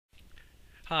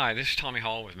Hi, this is Tommy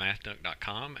Hall with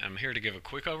MathNook.com. I'm here to give a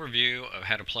quick overview of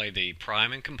how to play the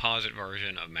prime and composite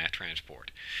version of Math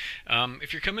Transport.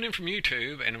 If you're coming in from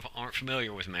YouTube and aren't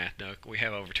familiar with MathNook, we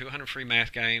have over 200 free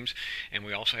math games, and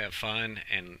we also have fun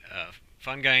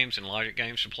games and logic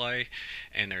games to play,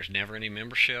 and there's never any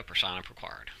membership or sign up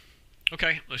required.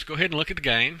 Okay, let's go ahead and look at the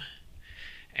game.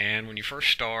 And when you first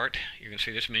start, you're going to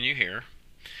see this menu here.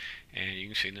 And you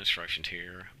can see the instructions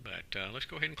here, but let's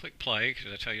go ahead and click play because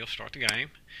that's how you'll start the game.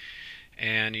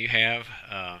 And you have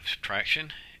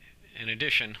subtraction and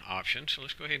addition options. So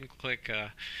let's go ahead and click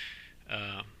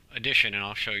addition, and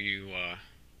I'll show you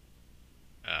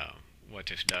what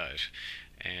this does.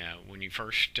 When you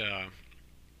first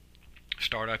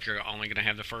start up, you're only going to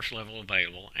have the first level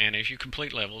available, and as you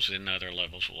complete levels, then other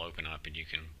levels will open up and you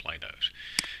can play those.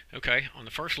 Okay, on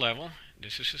the first level,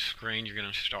 this is the screen you're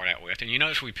going to start out with, and you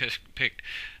notice we picked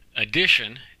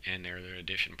addition, and there are the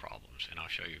addition problems, and I'll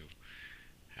show you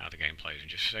how the game plays in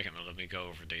just a second. But let me go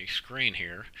over the screen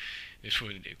here.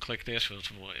 Click this will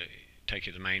take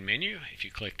you to the main menu. If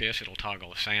you click this, it'll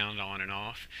toggle the sound on and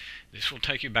off. This will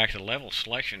take you back to the level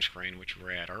selection screen, which we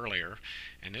were at earlier,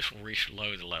 and this will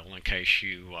reload the level in case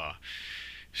you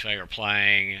say you're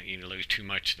playing, you lose too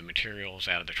much of the materials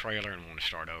out of the trailer and want to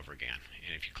start over again.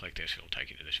 And if you click this, it'll take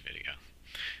you to this video.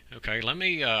 Okay, let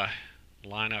me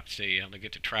line up let me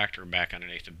get the tractor back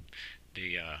underneath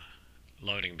the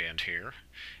loading bins here.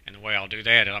 And the way I'll do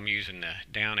that is I'm using the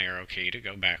down arrow key to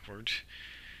go backwards,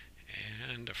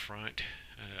 and the front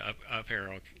up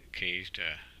arrow keys to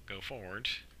go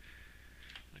forwards.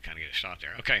 I kind of get it stopped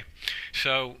there. Okay,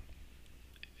 so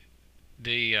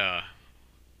to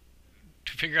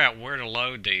figure out where to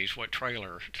load these, what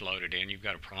trailer to load it in, you've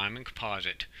got a prime and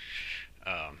composite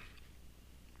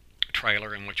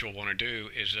trailer, and what you'll want to do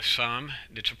is the sum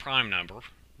that's a prime number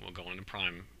will go in the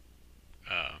prime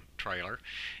trailer,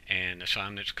 and the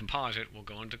sum that's composite will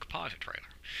go into the composite trailer.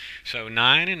 So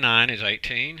 9 and 9 is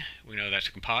 18. We know that's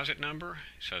a composite number,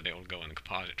 so they will go in the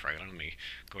composite trailer. Let me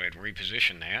go ahead and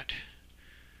reposition that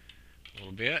a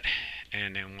little bit,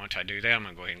 and then once I do that, I'm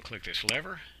going to go ahead and click this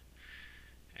lever,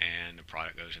 and the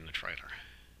product goes in the trailer.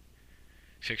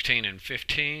 16 and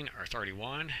 15 are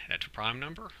 31. That's a prime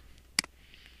number.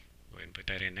 Go ahead and put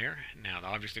that in there. Now, the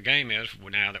object of the game is,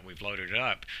 now that we've loaded it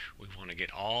up, we want to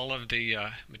get all of the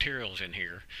materials in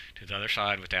here to the other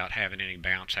side without having any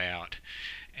bounce out.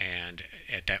 And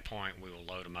at that point, we will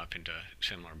load them up into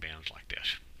similar bins like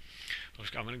this.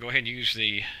 So I'm going to go ahead and use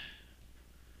the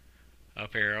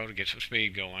up arrow to get some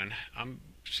speed going.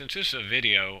 Since this is a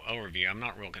video overview, I'm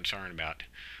not real concerned about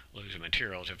losing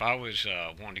materials. If I was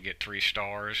wanting to get 3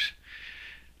 stars,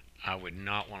 I would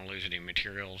not want to lose any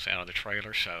materials out of the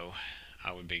trailer, so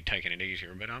I would be taking it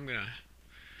easier. But I'm going to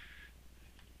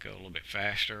go a little bit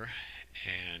faster,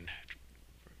 and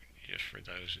just for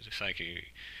those, the sake of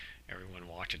everyone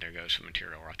watching, there goes some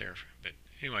material right there. But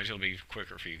anyways, it'll be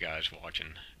quicker for you guys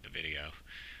watching the video.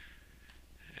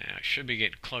 I should be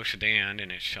getting close to the end,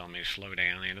 and it's telling me to slow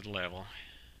down the end of the level.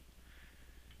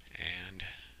 And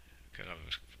because I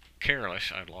was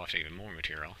careless, I've lost even more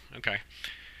material. Okay,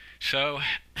 so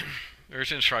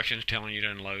there's instructions telling you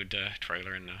to unload the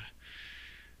trailer and the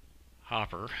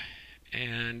hopper.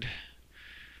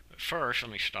 But first,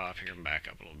 let me stop here and back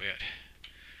up a little bit.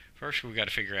 First, we've got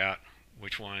to figure out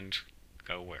which ones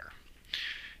go where.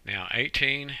 Now,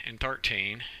 18 and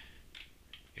 13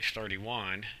 is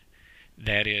 31.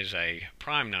 That is a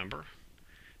prime number,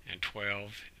 and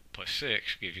 12 plus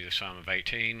 6 gives you the sum of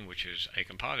 18, which is a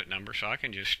composite number, so I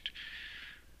can just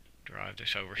drive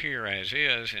this over here as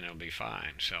is, and it'll be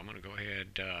fine. So I'm going to go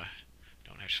ahead,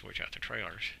 don't have to switch out the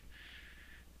trailers.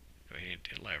 Go ahead and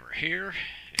hit the lever here,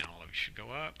 and all of it should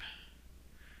go up.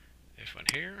 This one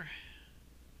here,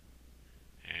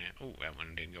 and oh, that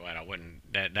one didn't go out.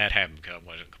 That happened because I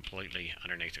wasn't completely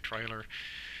underneath the trailer.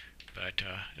 But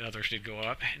the others did go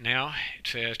up. Now it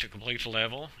says to complete the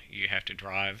level, you have to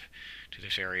drive to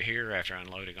this area here after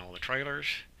unloading all the trailers.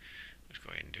 Let's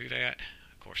go ahead and do that.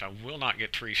 Of course, I will not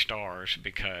get 3 stars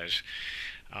because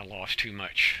I lost too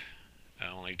much. I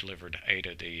only delivered 8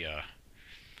 of the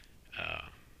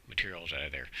materials out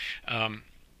of there.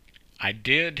 I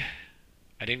didn't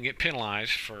get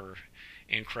penalized for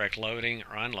incorrect loading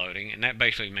or unloading, and that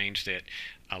basically means that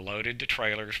I loaded the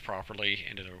trailers properly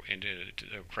into the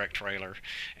correct trailer,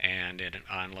 and then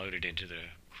I unloaded into the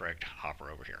correct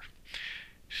hopper over here.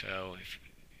 So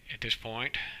at this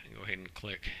point, I go ahead and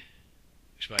click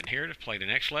this button here to play the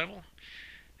next level,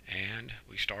 and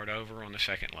we start over on the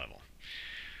second level.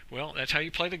 Well, that's how you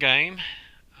play the game.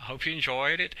 I hope you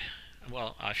enjoyed it.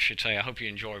 Well, I should say I hope you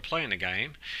enjoy playing the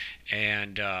game,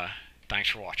 and thanks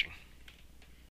for watching.